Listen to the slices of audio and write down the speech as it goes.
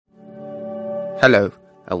Hello,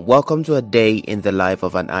 and welcome to a day in the life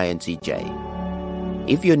of an INTJ.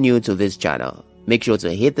 If you're new to this channel, make sure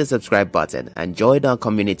to hit the subscribe button and join our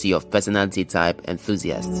community of personality type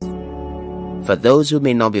enthusiasts. For those who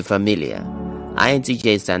may not be familiar,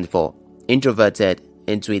 INTJ stands for Introverted,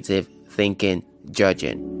 Intuitive, Thinking,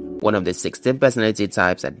 Judging, one of the 16 personality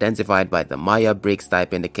types identified by the Myers-Briggs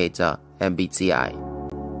Type Indicator, MBTI.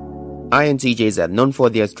 INTJs are known for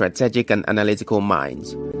their strategic and analytical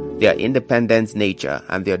minds, their independent nature,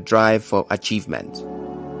 and their drive for achievement.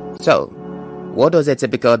 So, what does a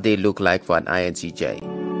typical day look like for an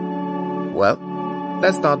INTJ? Well,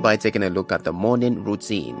 let's start by taking a look at the morning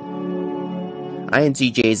routine.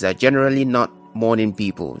 INTJs are generally not morning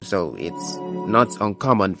people, so it's not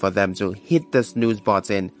uncommon for them to hit the snooze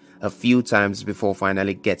button a few times before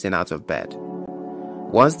finally getting out of bed.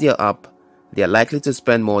 Once they're up, they are likely to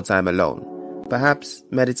spend more time alone, perhaps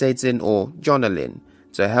meditating or journaling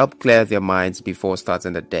to help clear their minds before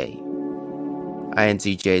starting the day.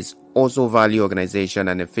 INTJs also value organization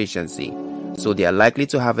and efficiency, so they are likely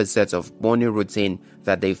to have a set of morning routine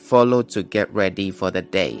that they follow to get ready for the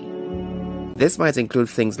day. This might include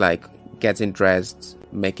things like getting dressed,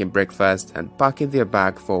 making breakfast, and packing their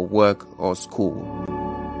bag for work or school.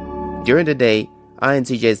 During the day,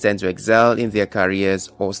 INTJs tend to excel in their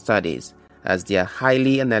careers or studies, as they are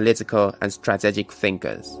highly analytical and strategic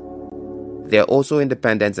thinkers. They are also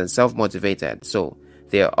independent and self-motivated, so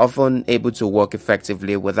they are often able to work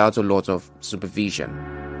effectively without a lot of supervision.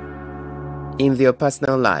 In their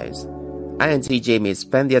personal lives, INTJ may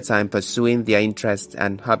spend their time pursuing their interests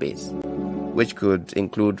and hobbies, which could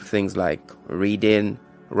include things like reading,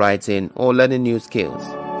 writing, or learning new skills.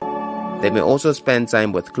 They may also spend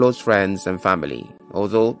time with close friends and family,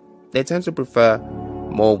 although they tend to prefer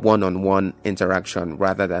more one-on-one interaction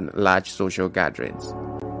rather than large social gatherings.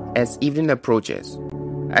 As evening approaches,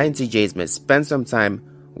 INTJs may spend some time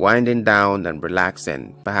winding down and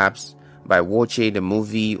relaxing, perhaps by watching a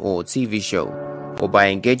movie or TV show, or by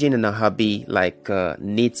engaging in a hobby like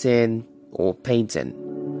knitting or painting.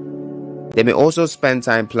 They may also spend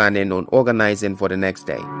time planning on organizing for the next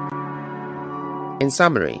day. In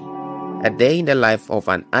summary, a day in the life of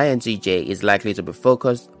an INTJ is likely to be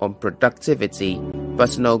focused on productivity,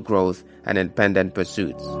 personal growth, and independent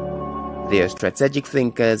pursuits. They are strategic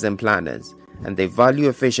thinkers and planners, and they value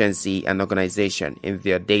efficiency and organization in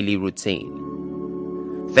their daily routine.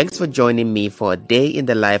 Thanks for joining me for a day in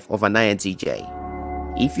the life of an INTJ.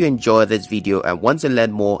 If you enjoyed this video and want to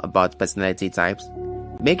learn more about personality types,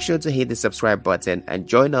 make sure to hit the subscribe button and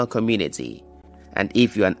join our community. And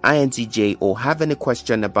if you're an INTJ or have any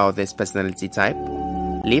question about this personality type,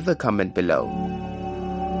 leave a comment below.